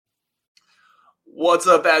What's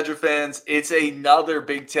up, Badger fans? It's another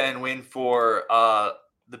Big Ten win for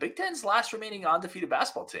the Big Ten's last remaining undefeated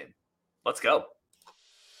basketball team. Let's go.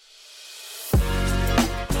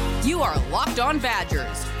 You are Locked On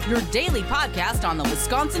Badgers, your daily podcast on the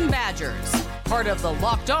Wisconsin Badgers. Part of the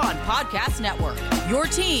Locked On Podcast Network, your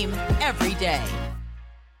team every day.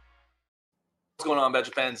 What's going on,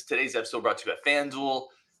 Badger fans? Today's episode brought to you by FanDuel.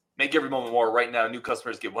 Make every moment more. Right now, new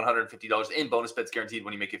customers get $150 in bonus bets guaranteed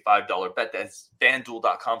when you make a $5 bet. That's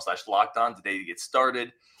FanDuel.com/lockedon today to get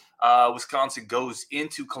started. Wisconsin goes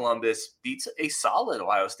into Columbus, beats a solid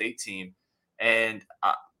Ohio State team, and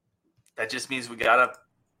that just means we got to.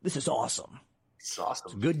 This is awesome. It's awesome.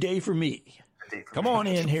 It's a good day for me. Come on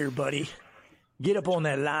in here, buddy. Get up on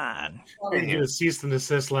that line. Get a cease and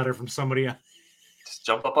desist letter from somebody else. Just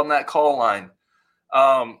jump up on that call line.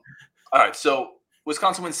 All right, so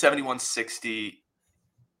Wisconsin wins 71-60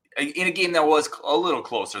 in a game that was a little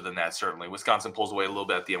closer than that, certainly. Wisconsin pulls away a little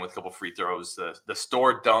bit at the end with a couple free throws. The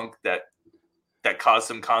Storr dunk that caused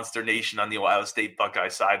some consternation on the Ohio State Buckeye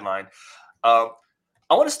sideline. I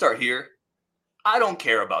want to start here. I don't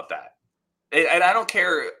care about that. And I don't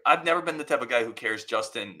care. I've never been the type of guy who cares,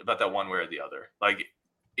 Justin, about that one way or the other. Like,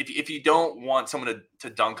 if you don't want someone to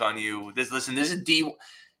dunk on you, this is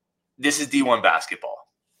D1 basketball.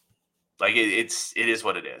 Like, it is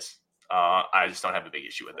what it is. I just don't have a big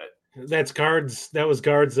issue with it. That was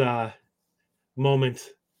guards moment,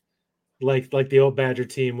 like the old Badger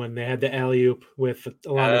team when they had the alley-oop with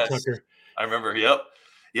Alonzo Tucker. I remember. Yep.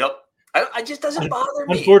 I just doesn't bother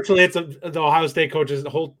me. Unfortunately, it's the Ohio State coaches.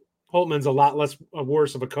 Holtman's a lot less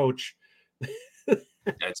worse of a coach.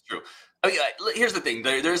 That's true. I mean, here's the thing: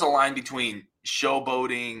 there's a line between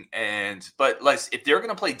showboating but if they're going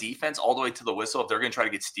to play defense all the way to the whistle, if they're going to try to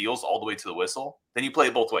get steals all the way to the whistle, then you play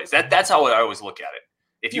it both ways. That's how I always look at it.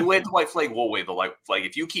 If you wave the white flag, we'll wave the white flag.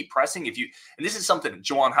 If you keep pressing, and this is something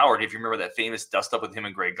Juwan Howard, if you remember that famous dust up with him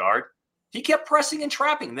and Greg Gard, he kept pressing and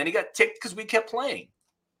trapping. And then he got ticked because we kept playing.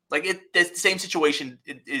 Like the same situation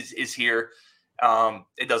is here.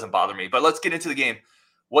 It doesn't bother me. But let's get into the game.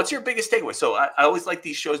 What's your biggest takeaway? So I always like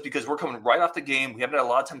these shows because we're coming right off the game. We haven't had a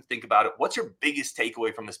lot of time to think about it. What's your biggest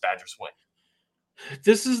takeaway from this Badgers win?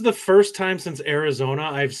 This is the first time since Arizona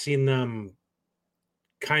I've seen them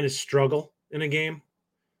kind of struggle in a game.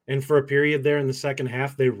 And for a period there in the second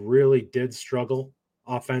half, they really did struggle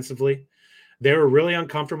offensively. They were really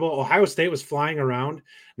uncomfortable. Ohio State was flying around.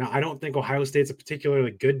 Now, I don't think Ohio State's a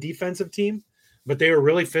particularly good defensive team, but they were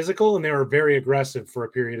really physical and they were very aggressive for a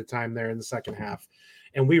period of time there in the second half.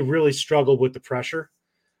 And we really struggled with the pressure.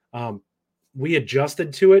 We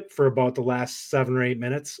adjusted to it for about the last 7 or 8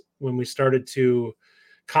 minutes when we started to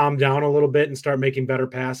calm down a little bit and start making better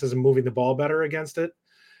passes and moving the ball better against it.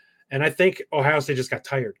 And I think Ohio State just got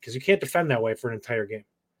tired because you can't defend that way for an entire game.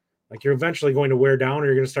 Like, you're eventually going to wear down or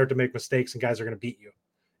you're going to start to make mistakes and guys are going to beat you.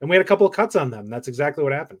 And we had a couple of cuts on them. That's exactly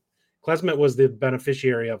what happened. Klesmit was the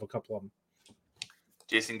beneficiary of a couple of them.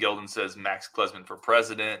 Jason Gilden says Max Klesmit for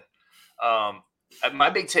president. My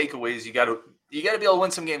big takeaway is you got to be able to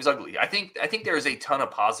win some games ugly. I think there is a ton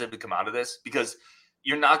of positive to come out of this because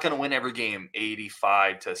you're not going to win every game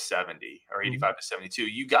 85-70 or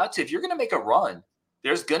 85-72. You got to, if you're going to make a run,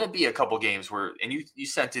 there's going to be a couple games where, and you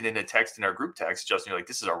sent it in a text in our group text, Justin, you're like,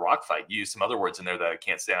 this is a rock fight. You used some other words in there that I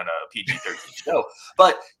can't say on a PG-13 show,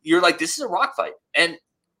 but you're like, this is a rock fight. And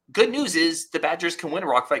good news is the Badgers can win a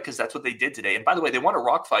rock fight because that's what they did today. And by the way, they won a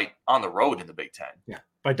rock fight on the road in the Big Ten. Yeah,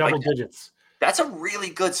 by double digits. That's a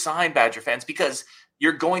really good sign, Badger fans, because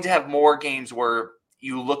you're going to have more games where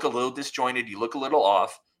you look a little disjointed, you look a little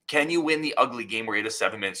off. Can you win the ugly game where you had a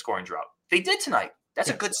 7-minute scoring drought? They did tonight.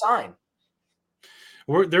 That's a good sign.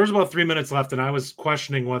 There was about 3 minutes left, and I was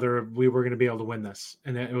questioning whether we were going to be able to win this.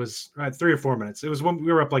 And it was 3 or 4 minutes. It was when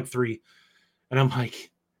we were up like 3. And I'm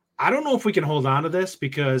like, I don't know if we can hold on to this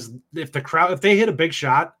because if they hit a big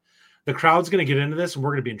shot, the crowd's going to get into this and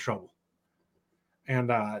we're going to be in trouble.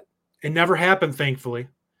 And it never happened, thankfully.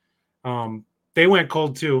 They went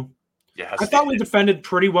cold too. Yeah, I thought we defended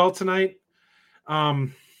pretty well tonight.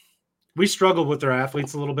 We struggled with their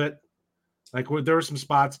athletes a little bit. Like, there were some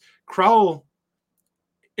spots. Crowell,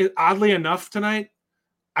 oddly enough tonight,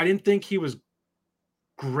 I didn't think he was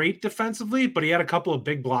great defensively, but he had a couple of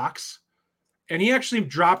big blocks. And he actually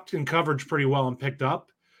dropped in coverage pretty well and picked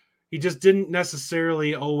up. He just didn't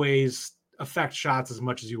necessarily always affect shots as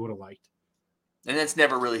much as you would have liked. And that's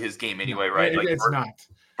never really his game anyway, right? It's not.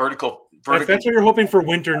 Vertical. That's what you're hoping for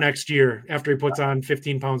Winter next year after he puts on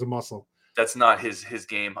 15 pounds of muscle. That's not his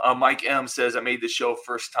game. Mike M says, I made the show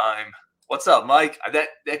first time What's up, Mike?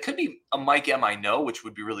 That could be a Mike M I know, which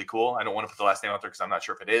would be really cool. I don't want to put the last name out there because I'm not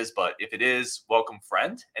sure if it is, but if it is, welcome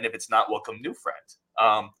friend, and if it's not, welcome new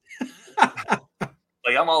friend.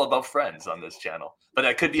 Like I'm all about friends on this channel, but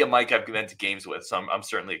that could be a Mike I've been to games with, so I'm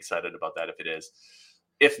certainly excited about that if it is.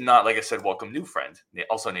 If not, like I said, welcome new friend,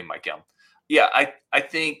 also named Mike M. Yeah, I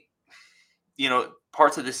think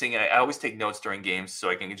parts of this thing. I always take notes during games so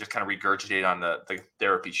I can just kind of regurgitate on the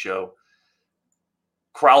therapy show.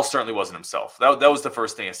 Crowell certainly wasn't himself. That was the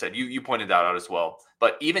first thing I said. You pointed that out as well.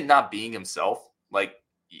 But even not being himself, like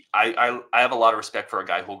I have a lot of respect for a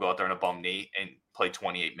guy who'll go out there on a bum knee and play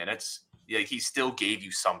 28 minutes. Yeah, he still gave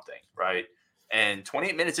you something, right? And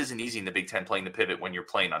 28 minutes isn't easy in the Big Ten playing the pivot when you're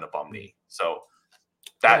playing on a bum knee. So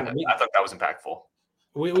I thought that was impactful.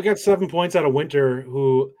 We got 7 points out of Winter,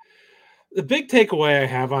 who the big takeaway I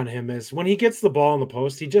have on him is when he gets the ball in the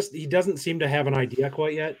post, he doesn't seem to have an idea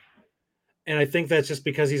quite yet. And I think that's just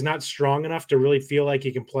because he's not strong enough to really feel like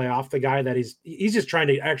he can play off the guy that he's just trying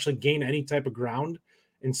to actually gain any type of ground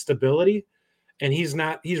and stability. And he's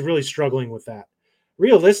really struggling with that.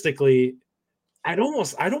 Realistically, I'd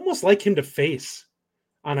almost like him to face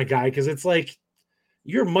on a guy because it's like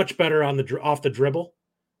you're much better on off the dribble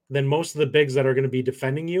than most of the bigs that are going to be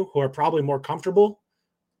defending you, who are probably more comfortable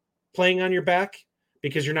playing on your back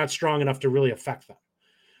because you're not strong enough to really affect them.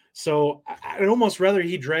 So I'd almost rather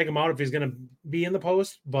he drag him out if he's going to be in the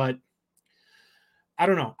post, but I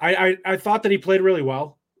don't know. I thought that he played really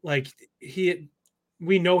well. Like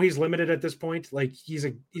we know he's limited at this point. Like he's a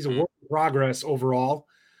work in progress overall,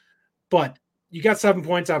 but you got 7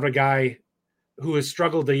 points out of a guy who has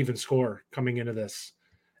struggled to even score coming into this.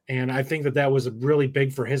 And I think that was really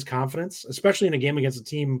big for his confidence, especially in a game against a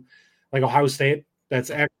team like Ohio State. That's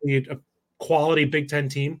actually a quality Big Ten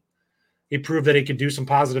team. He proved that he could do some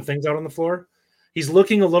positive things out on the floor. He's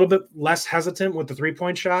looking a little bit less hesitant with the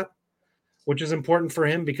 3-point shot, which is important for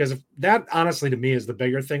him because that, honestly, to me, is the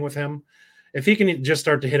bigger thing with him. If he can just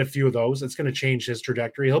start to hit a few of those, it's going to change his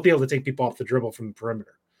trajectory. He'll be able to take people off the dribble from the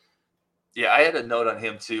perimeter. Yeah, I had a note on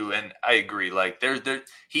him too, and I agree. Like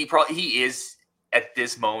he is at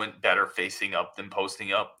this moment better facing up than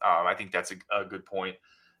posting up. I think that's a good point.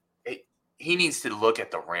 He needs to look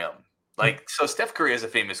at the rim. Like, so Steph Curry has a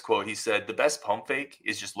famous quote. He said, the best pump fake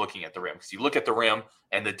is just looking at the rim. Because you look at the rim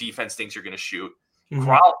and the defense thinks you're going to shoot. Mm-hmm.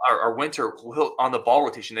 Crowell or Winter, on the ball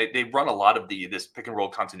rotation, they run a lot of this pick and roll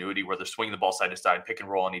continuity where they're swinging the ball side to side, pick and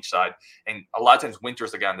roll on each side. And a lot of times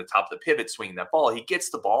Winter's the guy on the top of the pivot swinging that ball. He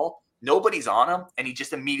gets the ball, nobody's on him, and he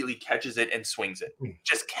just immediately catches it and swings it. Mm-hmm.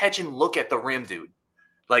 Just catch and look at the rim, dude.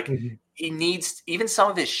 Like, he needs, even some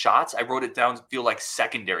of his shots, I wrote it down, feel like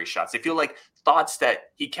secondary shots. They feel like thoughts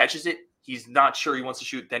that he catches it, he's not sure he wants to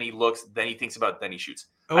shoot, then he looks, then he thinks about it, then he shoots.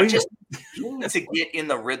 He needs to get in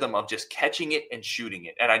the rhythm of just catching it and shooting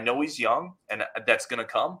it. And I know he's young, and that's going to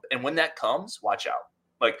come. And when that comes, watch out.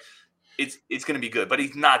 Like, it's going to be good, but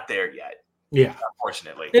he's not there yet. Yeah.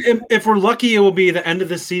 Unfortunately. If we're lucky, it will be the end of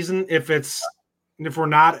this season. If we're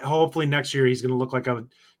not, hopefully next year he's going to look like a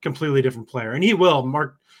completely different player. And he will.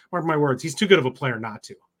 Mark my words. He's too good of a player not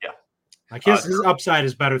to. Yeah. Like his upside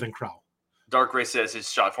is better than Crowell. Dark Ray says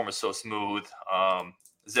his shot form is so smooth.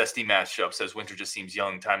 Zesty Matchup says Winter just seems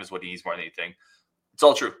young. Time is what he needs more than anything. It's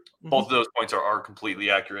all true. Both of those points are completely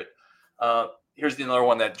accurate. Here's another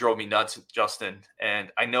one that drove me nuts, Justin.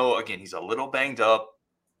 And I know, again, he's a little banged up,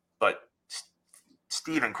 but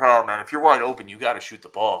Steven Crowell, man, if you're wide open, you got to shoot the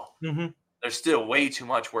ball. Mm-hmm. There's still way too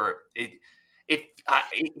much where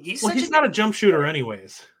he's not a jump shooter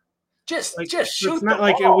anyways. Just shoot it's not the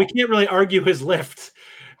like ball. We can't really argue his lift.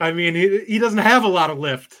 I mean, he doesn't have a lot of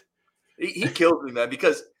lift. He kills me, man,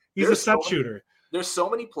 because he's a set shooter. There's so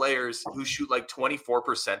many players who shoot like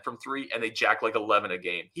 24% from three and they jack like 11 a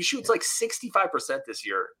game. He shoots like 65% this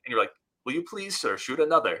year. And you're like, will you please, sir, shoot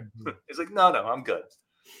another? Mm-hmm. He's like, no, I'm good.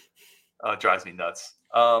 It drives me nuts.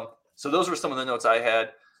 So those were some of the notes I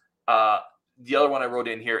had. The other one I wrote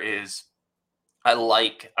in here is I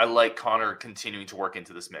like Connor continuing to work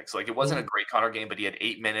into this mix. Like, it wasn't a great Connor game, but he had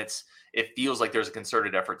 8 minutes. It feels like there's a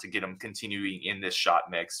concerted effort to get him continuing in this shot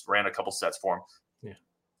mix. Ran a couple sets for him. Yeah.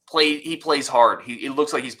 He plays hard. It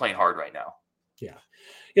looks like he's playing hard right now.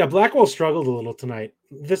 Yeah. Blackwell struggled a little tonight.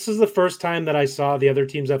 This is the first time that I saw the other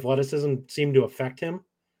team's athleticism seem to affect him.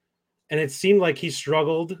 And it seemed like he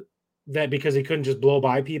struggled because he couldn't just blow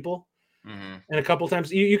by people. Mm-hmm. And a couple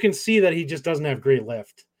times you can see that he just doesn't have great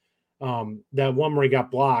lift. That one where he got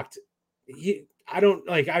blocked,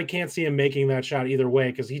 I can't see him making that shot either way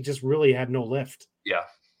because he just really had no lift. Yeah.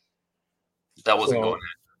 That wasn't going in.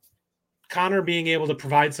 Connor being able to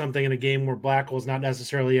provide something in a game where Blackwell's not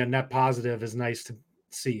necessarily a net positive is nice to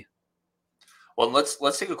see. Well, let's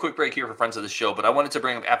take a quick break here for friends of the show. But I wanted to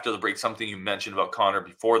bring up after the break something you mentioned about Connor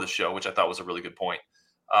before the show, which I thought was a really good point.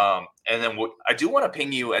 And then I do want to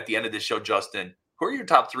ping you at the end of this show, Justin. Who are your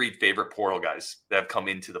top 3 favorite portal guys that have come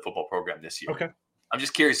into the football program this year? Okay. I'm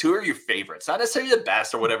just curious, who are your favorites? Not necessarily the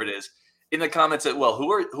best or whatever it is. In the comments,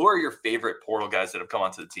 who are your favorite portal guys that have come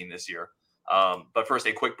onto the team this year? But first,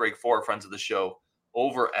 a quick break for our friends of the show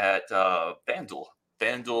over at FanDuel.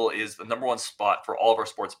 FanDuel is the number one spot for all of our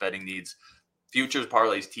sports betting needs. Futures,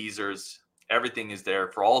 parlays, teasers, everything is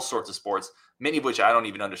there for all sorts of sports, many of which I don't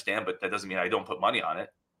even understand, but that doesn't mean I don't put money on it.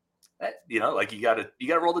 You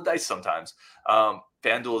gotta roll the dice sometimes.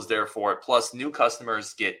 FanDuel is there for it. Plus, new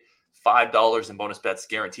customers get $5 in bonus bets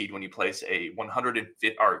guaranteed when you place a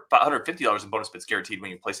 $150 in bonus bets guaranteed when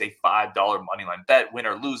you place a $5 moneyline bet. Win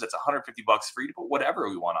or lose, that's $150 free to put whatever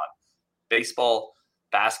we want on. Baseball,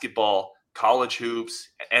 basketball, college hoops,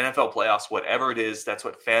 NFL playoffs, whatever it is, that's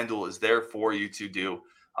what FanDuel is there for you to do.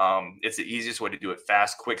 It's the easiest way to do it.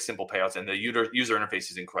 Fast, quick, simple payouts, and the user interface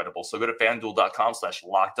is incredible. So go to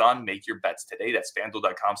FanDuel.com/lockedon. Make your bets today. That's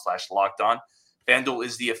FanDuel.com/lockedon. FanDuel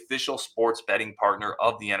is the official sports betting partner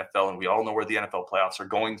of the NFL, and we all know where the NFL playoffs are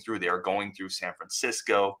going through. They are going through San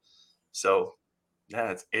Francisco. So,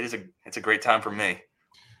 yeah, it's a great time for me.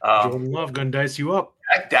 Jordan Love going to dice you up.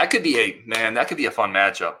 That could be a fun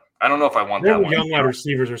matchup. I don't know if I want Their that one. Young wide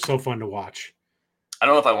receivers are so fun to watch. I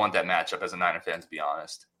don't know if I want that matchup as a Niner fan, to be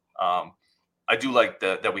honest. I do like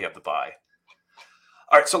that we have the bye.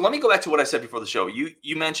 All right, so let me go back to what I said before the show.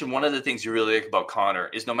 You mentioned one of the things you really like about Connor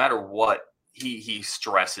is no matter what, he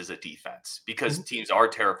stresses a defense because teams are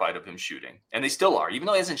terrified of him shooting, and they still are. Even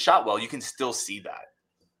though he hasn't shot well, you can still see that.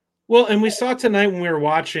 Well, and we saw tonight when we were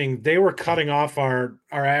watching, they were cutting off our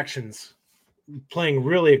actions, playing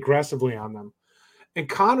really aggressively on them. And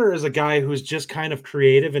Connor is a guy who's just kind of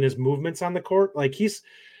creative in his movements on the court. Like he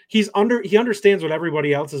understands what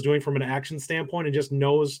everybody else is doing from an action standpoint and just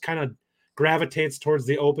knows, kind of gravitates towards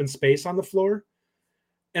the open space on the floor.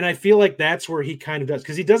 And I feel like that's where he kind of does,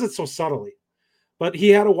 because he does it so subtly. But he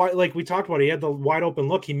had like we talked about, he had the wide open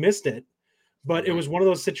look. He missed it. But it was one of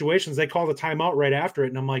those situations, they called a timeout right after it.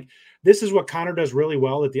 And I'm like, this is what Connor does really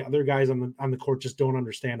well that the other guys on the court just don't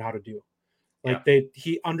understand how to do. Like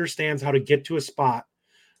he understands how to get to a spot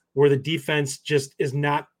where the defense just is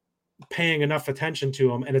not paying enough attention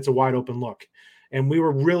to him, and it's a wide open look. And we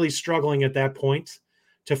were really struggling at that point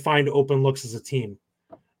to find open looks as a team.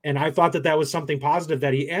 And I thought that was something positive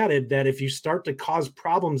that he added, that if you start to cause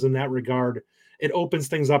problems in that regard, it opens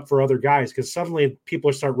things up for other guys, because suddenly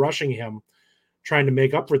people start rushing him, trying to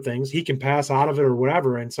make up for things. He can pass out of it or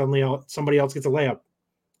whatever, and suddenly somebody else gets a layup,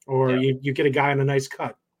 or you get a guy on a nice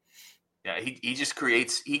cut. Yeah, he just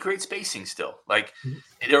creates spacing still. Like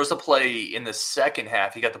there was a play in the second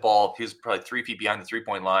half. He got the ball. He was probably 3 feet behind the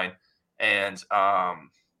 3-point line, and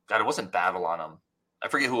it wasn't Battle on him. I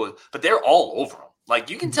forget who it was, but they're all over him.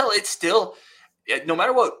 Like you can tell it's still, no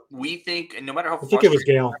matter what we think, and no matter how I think it was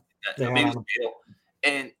Gale. Maybe it was Gale,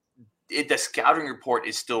 and the scouting report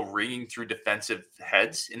is still ringing through defensive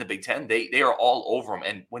heads in the Big Ten. They are all over them.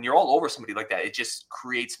 And when you're all over somebody like that, it just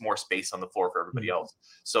creates more space on the floor for everybody else.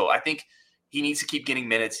 So I think he needs to keep getting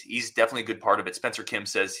minutes. He's definitely a good part of it. Spencer Kim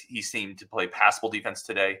says he seemed to play passable defense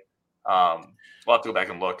today. We'll have to go back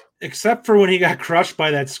and look. Except for when he got crushed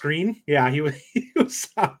by that screen. Yeah, he was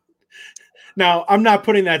Now, I'm not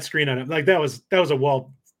putting that screen on him. Like that was a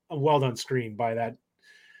well done screen by that.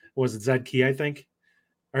 Was it Zed Key, I think?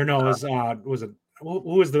 Or no, was it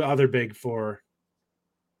who was the other big for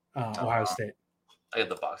Ohio State? I had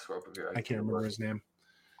the box score over here. I can't remember his name.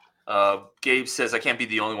 Gabe says, I can't be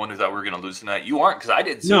the only one who thought we were going to lose tonight. You aren't, because I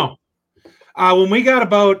did too. No. When we got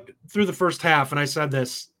about through the first half, and I said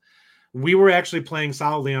this, we were actually playing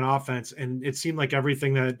solidly on offense, and it seemed like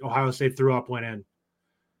everything that Ohio State threw up went in.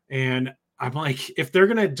 And I'm like, if they're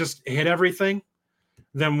going to just hit everything,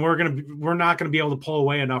 then we're not going to be able to pull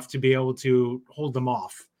away enough to be able to hold them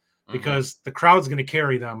off, because the crowd's going to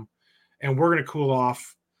carry them and we're going to cool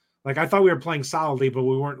off. Like I thought we were playing solidly, but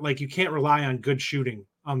we weren't. Like you can't rely on good shooting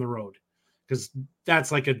on the road, because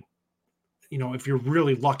that's like if you're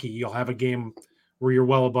really lucky, you'll have a game where you're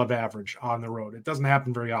well above average on the road. It doesn't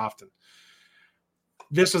happen very often.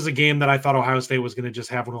 This was a game that I thought Ohio State was going to just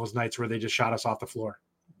have one of those nights where they just shot us off the floor.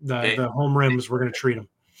 The home rims were going to treat them.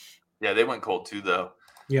 Yeah, they went cold too, though.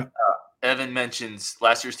 Yeah. Evan mentions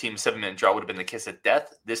last year's team 7-minute drought would have been the kiss of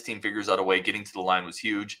death. This team figures out a way. Getting to the line was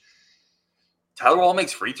huge. Tyler Wall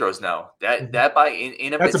makes free throws now. That by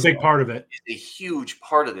in that's a big part of it. Is a huge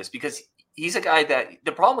part of this, because he's a guy that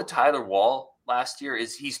the problem with Tyler Wall last year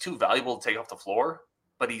is he's too valuable to take off the floor,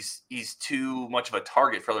 but he's too much of a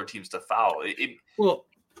target for other teams to foul.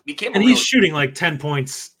 became and he's shooting like 10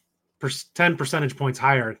 percentage points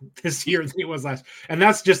higher this year than he was last. And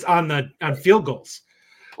that's just on field goals.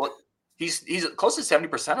 Well, he's close to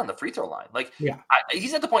 70% on the free throw line. Like, yeah,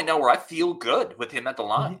 he's at the point now where I feel good with him at the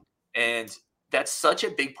line. And that's such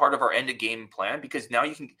a big part of our end of game plan, because now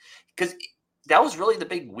because that was really the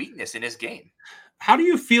big weakness in his game. How do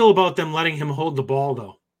you feel about them letting him hold the ball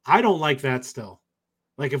though? I don't like that still.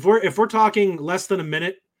 Like if we're talking less than a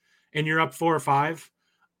minute and you're up 4 or 5,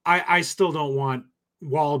 I still don't want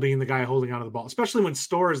Wall being the guy holding onto the ball, especially when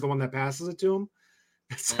Storr is the one that passes it to him.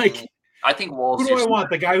 It's like, I think Wall. Who do I want?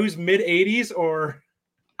 The guy who's mid 80s, or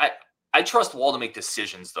I trust Wall to make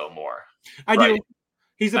decisions though more. I do.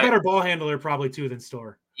 He's a better ball handler probably too than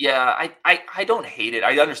Storr. Yeah, I don't hate it.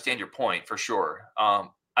 I understand your point for sure.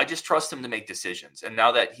 I just trust him to make decisions. And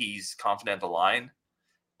now that he's confident at the line,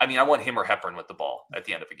 I mean, I want him or Hepburn with the ball at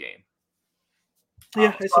the end of a game.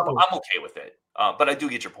 Yeah, I suppose. I'm okay with it. But I do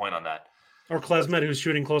get your point on that. Or Klesmet, who's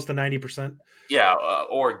shooting close to 90%. Yeah,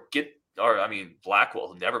 Blackwell,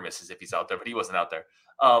 who never misses if he's out there, but he wasn't out there.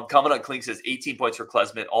 Comment on Klink says 18 points for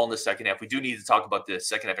Klesmet, all in the second half. We do need to talk about the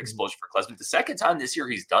second half explosion for Klesmet. The second time this year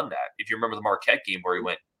he's done that. If you remember the Marquette game where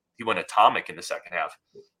he went atomic in the second half.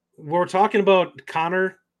 We're talking about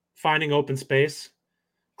Connor finding open space.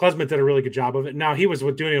 Klesmet did a really good job of it. Now, he was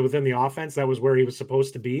doing it within the offense. That was where he was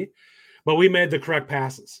supposed to be. But we made the correct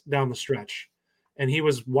passes down the stretch. And he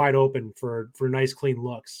was wide open for nice, clean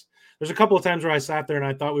looks. There's a couple of times where I sat there and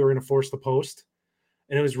I thought we were going to force the post.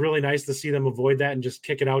 And it was really nice to see them avoid that and just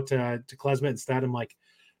kick it out to Klesmet instead. I'm like,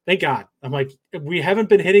 thank God. I'm like, we haven't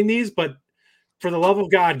been hitting these, but for the love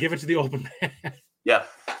of God, give it to the open man. Yeah.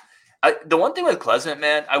 The one thing with Klesmet,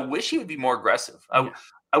 man, I wish he would be more aggressive.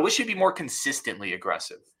 I wish he'd be more consistently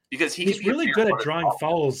aggressive, because he's really good at drawing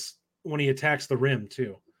fouls when he attacks the rim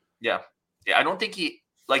too. Yeah. I don't think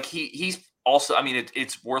he's also, I mean,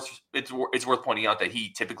 it's worth pointing out that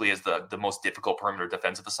he typically has the most difficult perimeter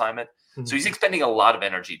defensive assignment. Mm-hmm. So he's expending a lot of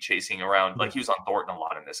energy chasing around. Like he was on Thornton a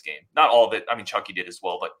lot in this game. Not all of it. I mean, Chucky did as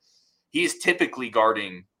well, but he is typically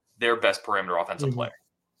guarding their best perimeter offensive player.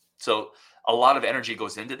 So a lot of energy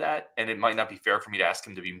goes into that, and it might not be fair for me to ask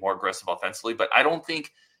him to be more aggressive offensively, but I don't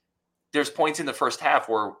think there's points in the first half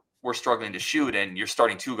where we're struggling to shoot and your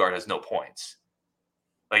starting two guard has no points.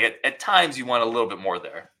 Like at times you want a little bit more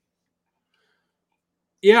there.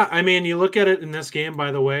 Yeah, I mean, you look at it in this game,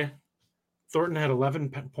 by the way, Thornton had 11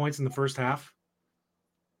 points in the first half,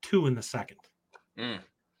 2 in the second.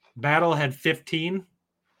 Battle had 15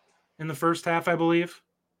 in the first half, I believe,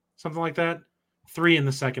 something like that, 3 in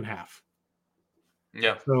the second half.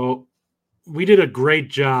 Yeah. So we did a great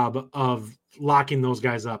job of locking those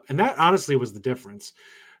guys up. And that honestly was the difference.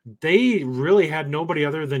 They really had nobody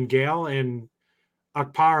other than Gale and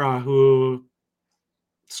Akpara who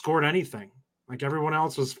scored anything. Like everyone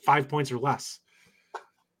else was 5 points or less.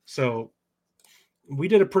 So we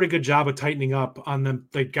did a pretty good job of tightening up on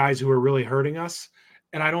the guys who are really hurting us.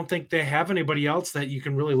 And I don't think they have anybody else that you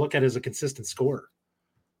can really look at as a consistent scorer.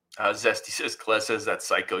 Zesty says, Kless says that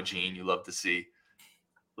psycho gene you love to see.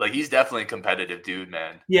 Like, he's definitely a competitive dude,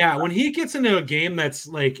 man. Yeah, when he gets into a game that's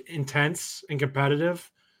like intense and competitive,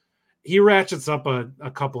 he ratchets up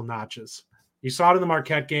a couple notches. You saw it in the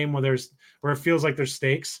Marquette game where it feels like there's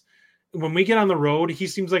stakes. When we get on the road, he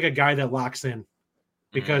seems like a guy that locks in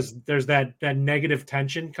because there's that negative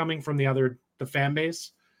tension coming from the fan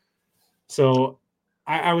base. So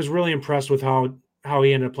I was really impressed with how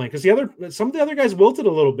he ended up playing, because some of the other guys wilted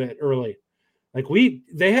a little bit early. Like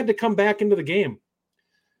they had to come back into the game.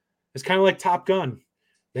 It's kind of like Top Gun.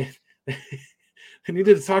 They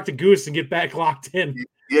needed to talk to Goose and get back locked in,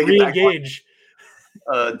 re-engage.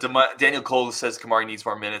 Daniel Cole says Kamari needs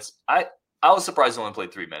more minutes. I was surprised he only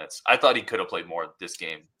played 3 minutes. I thought he could have played more this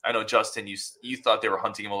game. I know, Justin, you thought they were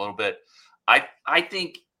hunting him a little bit. I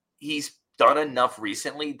think he's done enough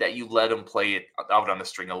recently that you let him play it out on the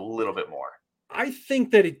string a little bit more. I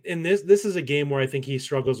think that in this is a game where I think he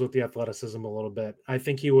struggles with the athleticism a little bit. I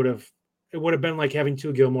think it would have been like having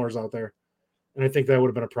 2 Gilmores out there. And I think that would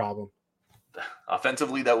have been a problem.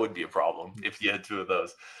 Offensively, that would be a problem if you had 2 of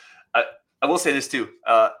those. I will say this too.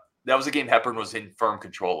 That was a game Hepburn was in firm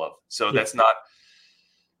control of. So that's not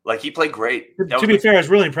like he played great. To be fair, I was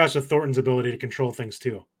really impressed with Thornton's ability to control things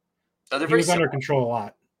too. He was under control a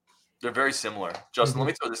lot. They're very similar. Justin, let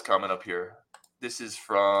me throw this comment up here. This is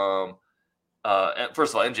from,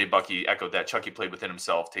 first of all, MJ Buckey echoed that. Chucky played within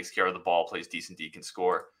himself, takes care of the ball, plays decent D, can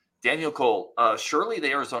score. Daniel Cole, surely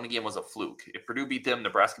the Arizona game was a fluke. If Purdue beat them,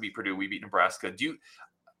 Nebraska beat Purdue, we beat Nebraska.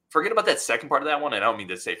 Forget about that second part of that one. And I don't mean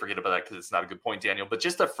to say forget about that because it's not a good point, Daniel, but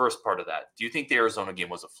just the first part of that. Do you think the Arizona game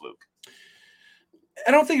was a fluke?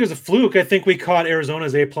 I don't think it was a fluke. I think we caught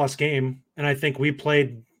Arizona's A+ game, and I think we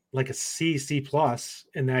played like a C+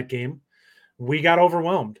 in that game. We got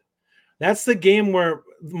overwhelmed. That's the game where,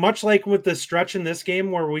 much like with the stretch in this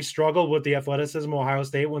game where we struggled with the athleticism of Ohio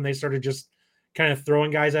State when they started just kind of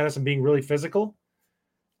throwing guys at us and being really physical,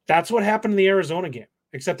 that's what happened in the Arizona game,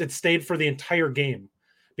 except it stayed for the entire game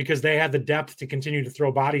because they had the depth to continue to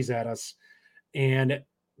throw bodies at us, and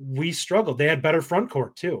we struggled. They had better front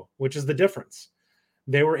court too, which is the difference.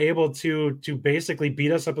 They were able to basically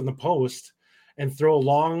beat us up in the post and throw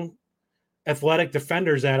long, athletic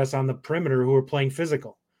defenders at us on the perimeter who were playing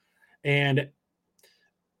physical. And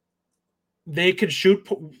they could shoot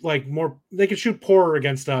they could shoot poorer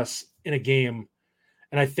against us in a game.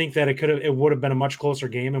 And I think that it would have been a much closer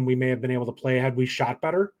game, and we may have been able to play had we shot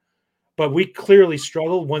better. But we clearly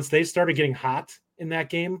struggled once they started getting hot in that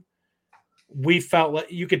game. We felt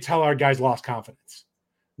like you could tell our guys lost confidence.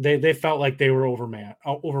 They felt like they were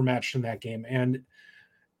overmatched in that game. And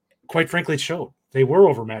quite frankly, it showed. They were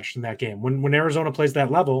overmatched in that game. When Arizona plays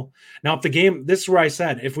that level, now if the game, this is where I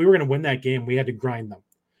said, if we were going to win that game, we had to grind them.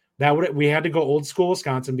 We had to go old school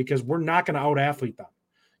Wisconsin because we're not going to out-athlete them.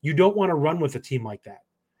 You don't want to run with a team like that.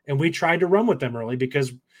 And we tried to run with them early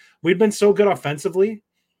because we'd been so good offensively.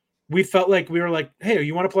 We felt like we were like, hey,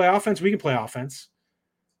 you want to play offense? We can play offense.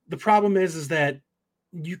 The problem is that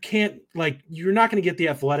you can't, you're not going to get the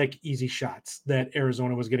athletic, easy shots that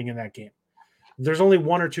Arizona was getting in that game. There's only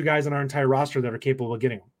one or two guys on our entire roster that are capable of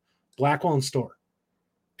getting them. Blackwell and Storr.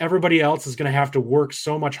 Everybody else is going to have to work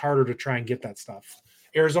so much harder to try and get that stuff.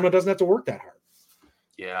 Arizona doesn't have to work that hard.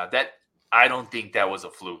 Yeah, I don't think that was a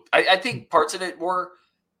fluke. I think parts of it were.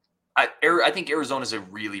 I think Arizona's a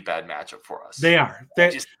really bad matchup for us. They are.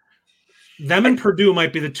 Them and Purdue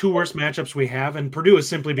might be the two worst matchups we have, and Purdue is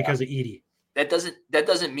simply because of Edey. That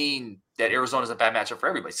doesn't mean that Arizona's a bad matchup for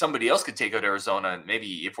everybody. Somebody else could take out Arizona, and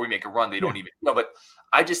maybe if we make a run, they don't even know. But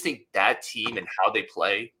I just think that team and how they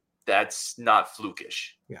play, that's not flukish.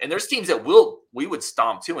 Yeah. And there's teams that we would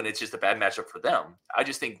stomp too, and it's just a bad matchup for them. I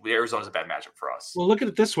just think Arizona's a bad matchup for us. Well, look at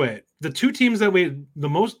it this way: the two teams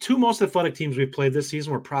that two most athletic teams we've played this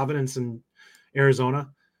season were Providence and Arizona,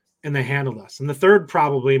 and they handled us. And the third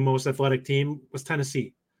probably most athletic team was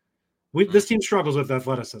Tennessee. This team struggles with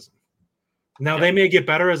athleticism. Now, they may get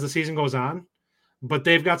better as the season goes on, but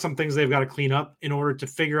they've got some things they've got to clean up in order to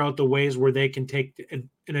figure out the ways where they can take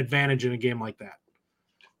an advantage in a game like that.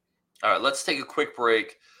 All right, let's take a quick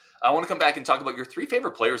break. I want to come back and talk about your three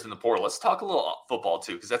favorite players in the portal. Let's talk a little football,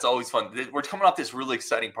 too, because that's always fun. We're coming off this really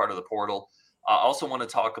exciting part of the portal. I also want to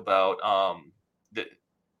talk about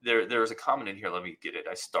there's a comment in here. Let me get it.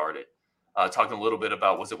 I started talking a little bit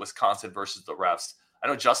about, was it Wisconsin versus the refs? I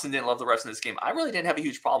know Justin didn't love the refs in this game. I really didn't have a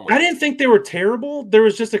huge problem with it. I didn't think they were terrible. There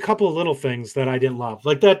was just a couple of little things that I didn't love.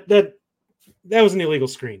 Like that was an illegal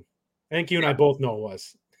screen. I think you and I both know it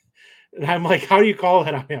was. And I'm like, how do you call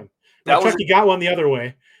that on him? Chucky got one the other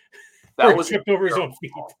way. That was tripped over his own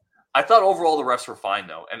feet. I thought overall the refs were fine,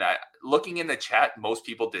 though. And looking in the chat, most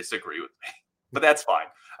people disagree with me. But that's fine.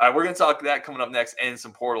 All right, we're going to talk that coming up next and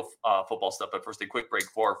some portal football stuff. But first, a quick break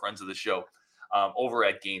for our friends of the show over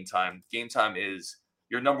at Game Time. Game Time is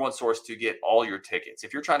your number one source to get all your tickets.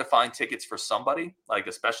 If you're trying to find tickets for somebody, like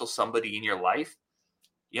a special somebody in your life,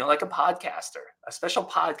 like a podcaster, a special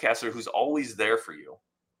podcaster who's always there for you.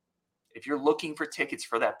 If you're looking for tickets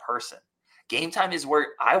for that person, Game Time is where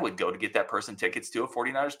I would go to get that person tickets to a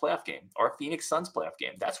 49ers playoff game or a Phoenix Suns playoff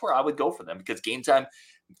game. That's where I would go for them because Game Time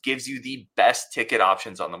gives you the best ticket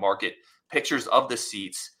options on the market, pictures of the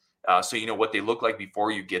seats, so you know what they look like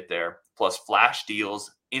before you get there, plus flash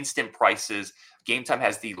deals, instant prices. Game Time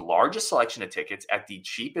has the largest selection of tickets at the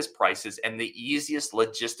cheapest prices and the easiest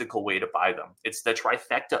logistical way to buy them. It's the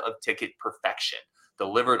trifecta of ticket perfection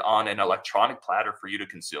delivered on an electronic platter for you to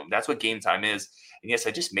consume. That's what Game Time is. And yes,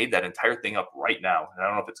 I just made that entire thing up right now. And I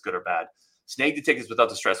don't know if it's good or bad. Snag the tickets without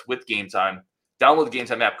the stress with Game Time. Download the Game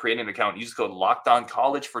Time app, create an account, use code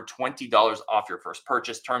LOCKEDONCollege for $20 off your first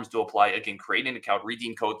purchase. Terms to apply. Again, create an account,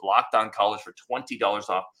 redeem code LOCKEDONCollege for $20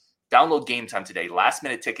 off. Download Game Time today. Last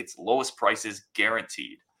minute tickets, lowest prices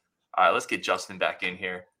guaranteed. All right, let's get Justin back in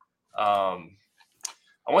here. I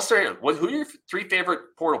want to start here. Who are your three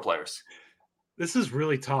favorite portal players? This is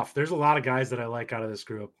really tough. There's a lot of guys that I like out of this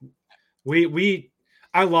group.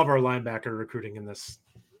 I love our linebacker recruiting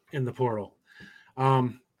in the portal.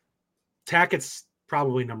 Tackett's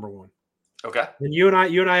probably number one. Okay. And you and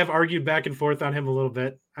I have argued back and forth on him a little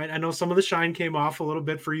bit. I know some of the shine came off a little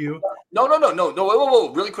bit for you. No.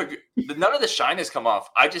 Whoa. Really quick. None of the shine has come off.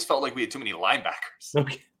 I just felt like we had too many linebackers.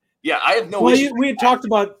 Okay. Yeah, I have no issue. We had talked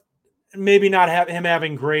about maybe not him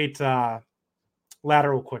having great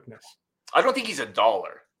lateral quickness. I don't think he's a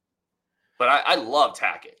dollar, but I love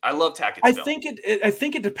Tackett. I love Tackett's I film.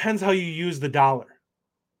 think it depends how you use the dollar.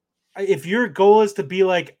 If your goal is to be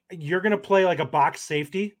like you're going to play like a box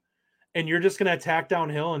safety, and you're just going to attack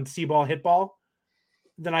downhill and see ball hit ball,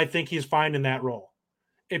 then I think he's fine in that role.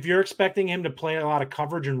 If you're expecting him to play a lot of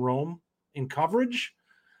coverage and roam in coverage,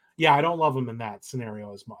 yeah, I don't love him in that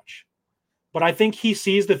scenario as much. But I think he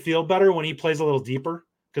sees the field better when he plays a little deeper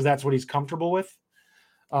because that's what he's comfortable with.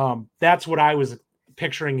 That's what I was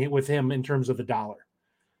picturing with him in terms of the dollar.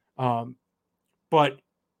 But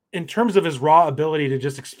in terms of his raw ability to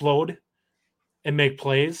just explode and make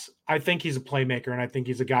plays, I think he's a playmaker, and I think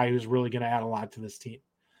he's a guy who's really going to add a lot to this team.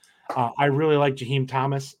 I really like Jaheim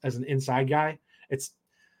Thomas as an inside guy.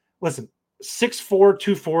 6'4",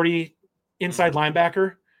 240 inside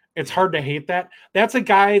linebacker. It's hard to hate that. That's a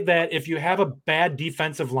guy that if you have a bad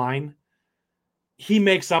defensive line, he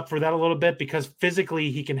makes up for that a little bit because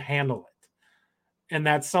physically he can handle it. And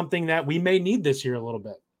that's something that we may need this year a little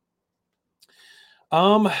bit.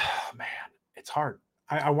 Man, it's hard.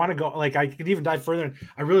 I want to go, like, I could even dive further.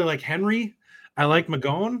 I really like Henry. I like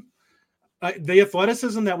McGowan. The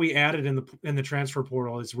athleticism that we added in the transfer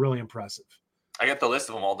portal is really impressive. I got the list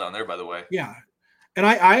of them all down there, by the way. Yeah. And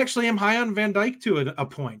I actually am high on Van Dyke to a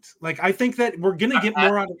point. Like, I think that we're going to get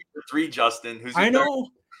more out of 3, Justin. Who's I know.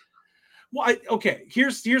 Well, okay.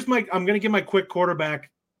 Here's my, I'm going to give my quick quarterback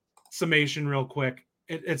summation real quick.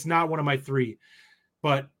 It's not one of my 3,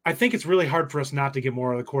 but I think it's really hard for us not to get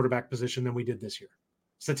more of the quarterback position than we did this year,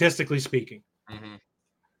 statistically speaking. Mm-hmm.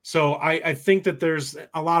 So I think that there's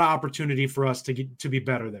a lot of opportunity for us to be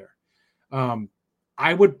better there.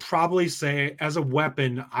 I would probably say as a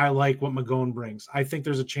weapon, I like what McGowan brings. I think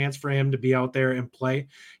there's a chance for him to be out there and play.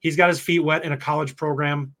 He's got his feet wet in a college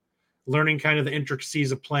program, learning kind of the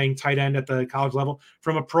intricacies of playing tight end at the college level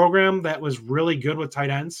from a program that was really good with tight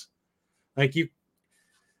ends.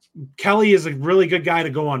 Kelly is a really good guy to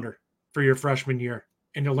go under for your freshman year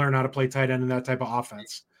and to learn how to play tight end in that type of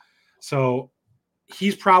offense. So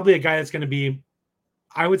he's probably a guy that's going to be,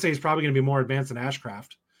 I would say he's probably going to be more advanced than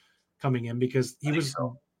Ashcraft coming in because he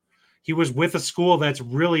was with a school that's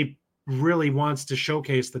really, really wants to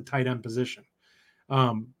showcase the tight end position.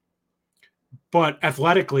 But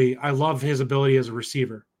athletically, I love his ability as a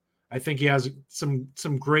receiver. I think he has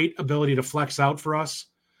some great ability to flex out for us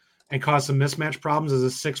and cause some mismatch problems as a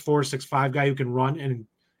 6'4", 6'5" guy who can run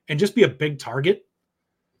and just be a big target.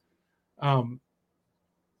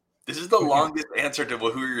 This is the longest answer to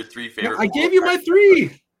who are your 3 favorite. I gave you my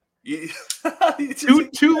 3.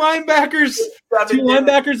 two linebackers,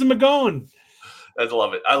 and McGowan. I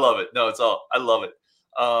love it. I love it.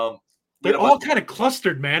 They're all kind of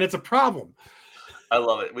clustered, man. It's a problem. I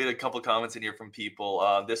love it. We had a couple of comments in here from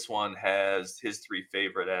people. This one has his 3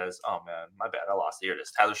 favorite as, oh man, my bad. I lost it. Here it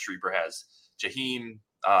is. Tyler Strieber has Jaheim,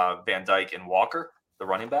 Van Dyke, and Walker, the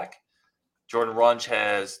running back. Jordan Runge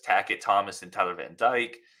has Tackett, Thomas, and Tyler Van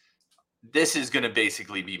Dyke. This is going to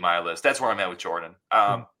basically be my list. That's where I'm at with Jordan.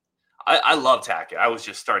 I love Tackett. I was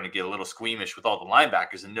just starting to get a little squeamish with all the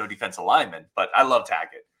linebackers and no defensive linemen, but I love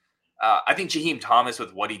Tackett. I think Jaheim Thomas,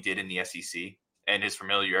 with what he did in the SEC and his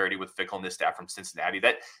familiarity with Fickle and his staff from Cincinnati,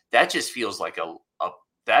 that just feels like a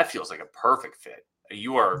perfect fit.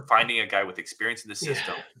 You are finding a guy with experience in the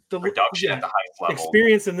system, production at the highest level,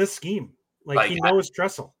 experience in this scheme. Like he knows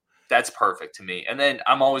Tressel. That's perfect to me. And then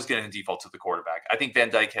I'm always going to default to the quarterback. I think Van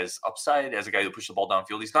Dyke has upside as a guy who pushes the ball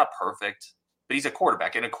downfield. He's not perfect, but he's a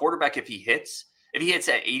quarterback. And a quarterback, if he hits at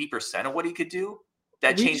 80% of what he could do,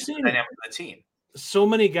 that changes the dynamic of the team. So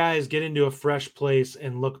many guys get into a fresh place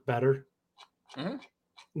and look better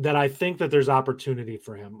that I think that there's opportunity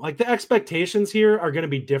for him. Like the expectations here are going to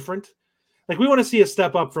be different. Like we want to see a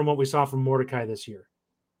step up from what we saw from Mordecai this year,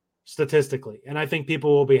 statistically. And I think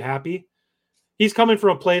people will be happy. He's coming from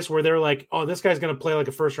a place where they're like, oh, this guy's going to play like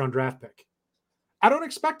a first-round draft pick. I don't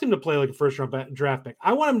expect him to play like a first-round draft pick.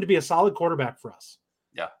 I want him to be a solid quarterback for us.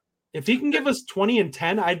 Yeah. If he can give us 20 and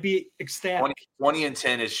 10, I'd be ecstatic. 20 and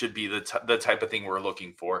 10 should be the type of thing we're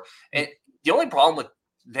looking for. And the only problem with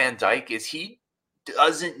Van Dyke is he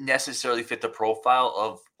doesn't necessarily fit the profile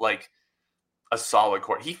of like a solid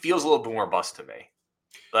court. He feels a little bit more bust to me.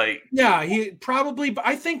 Like, yeah, he probably, but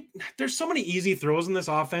I think there's so many easy throws in this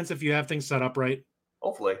offense if you have things set up right.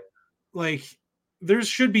 Hopefully. Like, there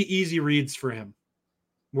should be easy reads for him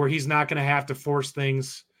where he's not going to have to force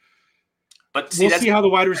things. But we'll see how the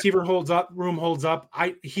wide receiver room holds up.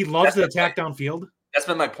 He loves to attack downfield. That's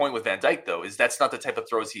been my point with Van Dyke, though, is that's not the type of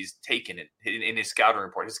throws he's taken in his scouting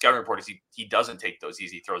report. His scouting report is he doesn't take those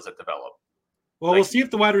easy throws that develop. Well, we'll see if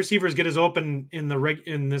the wide receivers get as open in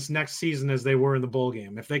this next season as they were in the bowl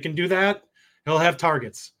game. If they can do that, he'll have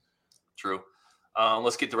targets. True.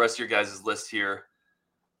 Let's get the rest of your guys' list here.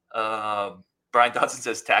 Brian Dodson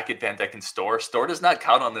says Tackett, Van Dyke, and Storr. Storr does not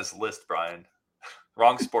count on this list, Brian.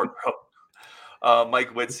 Wrong sport, bro.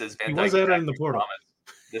 Mike Witt says Van He Dyke. was added in the portal.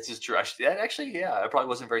 This is true. Actually, yeah, I probably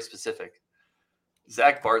wasn't very specific.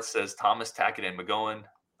 Zach Bart says Thomas, Tackett, and McGowan.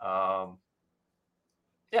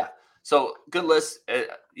 Yeah. So good list.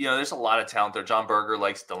 There's a lot of talent there. John Berger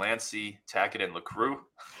likes Delancey, Tackett, and LaCrue.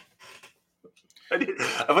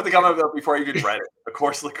 I put the comment up before you even read it. Of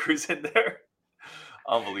course, LaCrue's in there.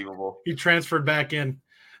 Unbelievable. He transferred back in.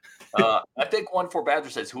 I think 1-4 Badger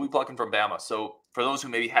says, who we plucking from Bama? So for those who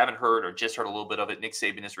maybe haven't heard or just heard a little bit of it, Nick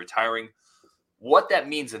Saban is retiring. What that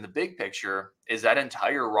means in the big picture is that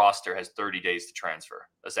entire roster has 30 days to transfer,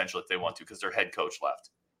 essentially, if they want to, because their head coach left.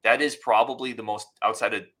 That is probably the most,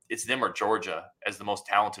 outside of, it's them or Georgia, as the most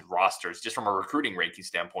talented rosters, just from a recruiting ranking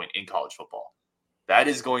standpoint in college football. That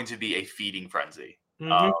is going to be a feeding frenzy.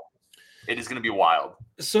 Mm-hmm. It is going to be wild.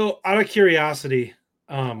 So out of curiosity,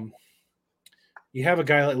 you have a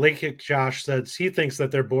guy like Lake Kick Josh says he thinks that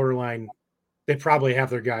they're borderline. They probably have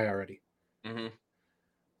their guy already. Mm-hmm.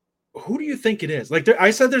 Who do you think it is? Like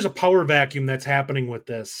I said, there's a power vacuum that's happening with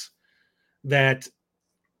this that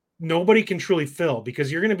nobody can truly fill, because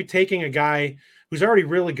you're going to be taking a guy who's already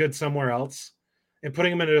really good somewhere else and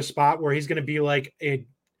putting him into a spot where he's going to be like a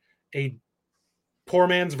poor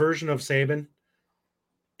man's version of Saban,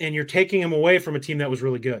 and you're taking him away from a team that was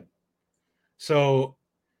really good. So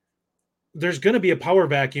there's going to be a power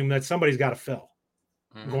vacuum that somebody's got to fill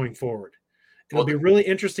going forward. It'll be really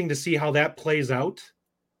interesting to see how that plays out.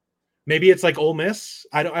 Maybe it's like Ole Miss.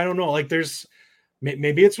 I don't know. Like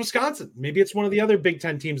maybe it's Wisconsin. Maybe it's one of the other Big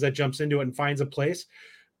Ten teams that jumps into it and finds a place.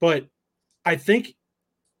 But I think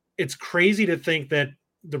it's crazy to think that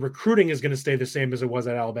the recruiting is going to stay the same as it was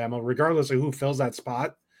at Alabama, regardless of who fills that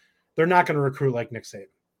spot. They're not going to recruit like Nick Saban.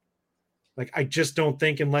 Like, I just don't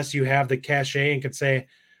think, unless you have the cachet and could say,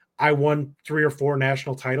 I won 3 or 4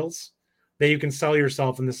 national titles, that you can sell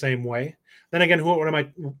yourself in the same way. Then again, who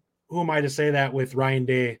am I to say that with Ryan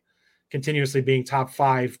Day continuously being top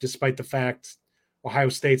 5, despite the fact Ohio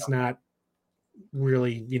State's not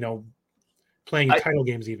really, playing title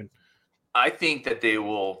games even. I think that they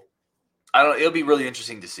will. It'll be really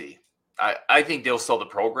interesting to see. I think they'll sell the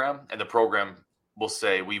program, and the program will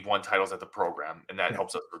say we've won titles at the program, and that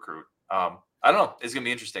helps us recruit. I don't know. It's going to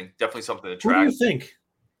be interesting. Definitely something to track. What do you think?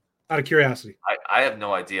 Out of curiosity. I have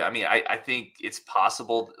no idea. I mean, I think it's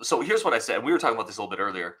possible. So here's what I said. We were talking about this a little bit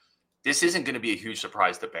earlier. This isn't going to be a huge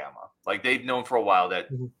surprise to Bama. Like, they've known for a while that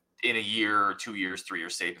in a year, 2 years, 3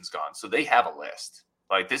 years, Saban's gone. So they have a list.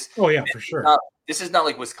 Like this. Oh, yeah, for sure. This is not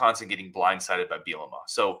like Wisconsin getting blindsided by Bielema.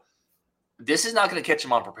 So this is not going to catch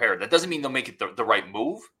them unprepared. That doesn't mean they'll make it the right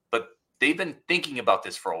move, but they've been thinking about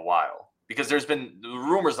this for a while, because there's been the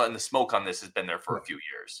rumors and the smoke on this has been there for a few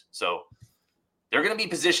years. So they're going to be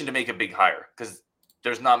positioned to make a big hire, because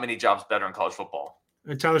there's not many jobs better in college football.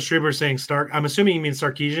 And Tyler Schreiber saying Stark. I'm assuming you mean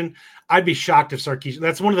Sarkisian. I'd be shocked if Sarkisian.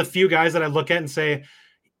 That's one of the few guys that I look at and say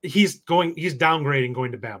he's downgrading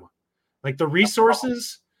going to Bama. Like, the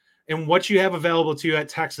resources and what you have available to you at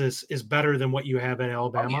Texas is better than what you have at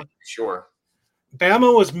Alabama. Oh, yeah, sure.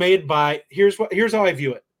 Bama was made by here's how I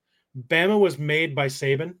view it. Bama was made by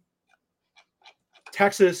Saban.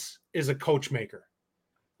 Texas is a coach maker.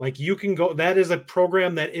 Like, you can go, that is a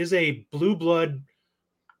program that is a blue blood,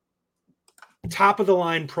 top of the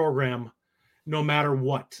line program, no matter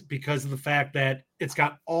what, because of the fact that it's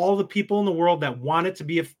got all the people in the world that want it to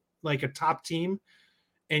be a top team,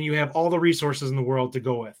 and you have all the resources in the world to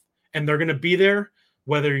go with. And they're going to be there,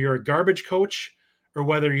 whether you're a garbage coach or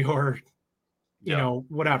whether you're,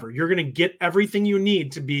 whatever. You're going to get everything you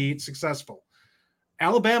need to be successful.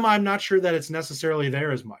 Alabama, I'm not sure that it's necessarily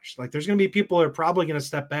there as much. Like, there's going to be people that are probably going to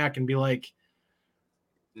step back and be like,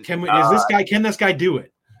 can this guy do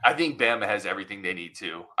it? I think Bama has everything they need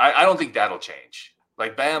to. I don't think that'll change.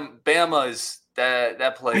 Like, Bama is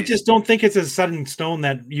that plays. I just don't think it's a set in stone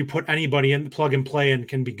that you put anybody in, plug and play, and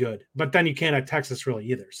can be good. But then you can't at Texas really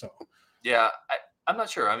either. So yeah, I'm not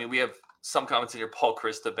sure. I mean, we have some comments in here. Paul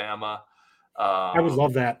Christa, Bama. I would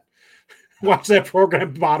love that. Watch that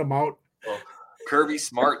program bottom out. Well, Kirby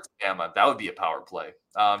Smart, Bama. That would be a power play.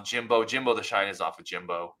 Jimbo, the shine is off of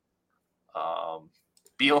Jimbo.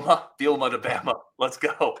 Bielema to Bama. Let's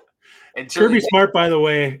go. And Kirby Smart, by the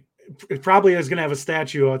way, probably is going to have a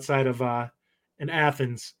statue outside of in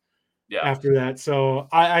Athens after that. So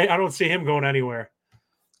I don't see him going anywhere.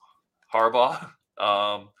 Harbaugh,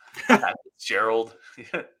 Gerald.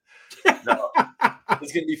 No,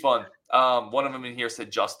 it's going to be fun. One of them in here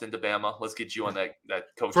said Justin to Bama. Let's get you on that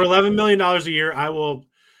coach. For $11 million a year, I will.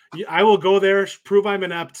 I will go there, prove I'm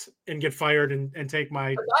inept, and get fired and take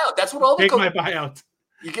my buyout. That's what all the my buyout.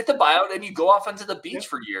 You get the buyout and you go off onto the beach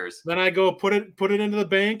for years. Then I go put it into the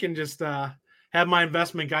bank and just have my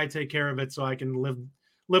investment guy take care of it so I can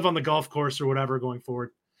live on the golf course or whatever going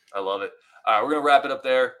forward. I love it. All right, we're going to wrap it up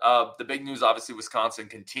there. The big news, obviously, Wisconsin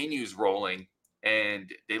continues rolling,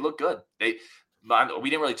 and they look good. We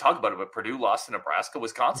didn't really talk about it, but Purdue lost to Nebraska.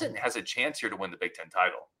 Wisconsin has a chance here to win the Big Ten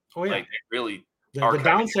title. Oh, yeah. Like, they really the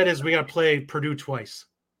downside is we got to play Purdue twice.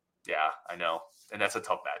 Yeah, I know. And that's a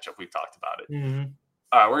tough matchup. We've talked about it. Mm-hmm.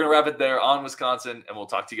 All right, we're going to wrap it there on Wisconsin, and we'll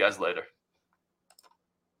talk to you guys later.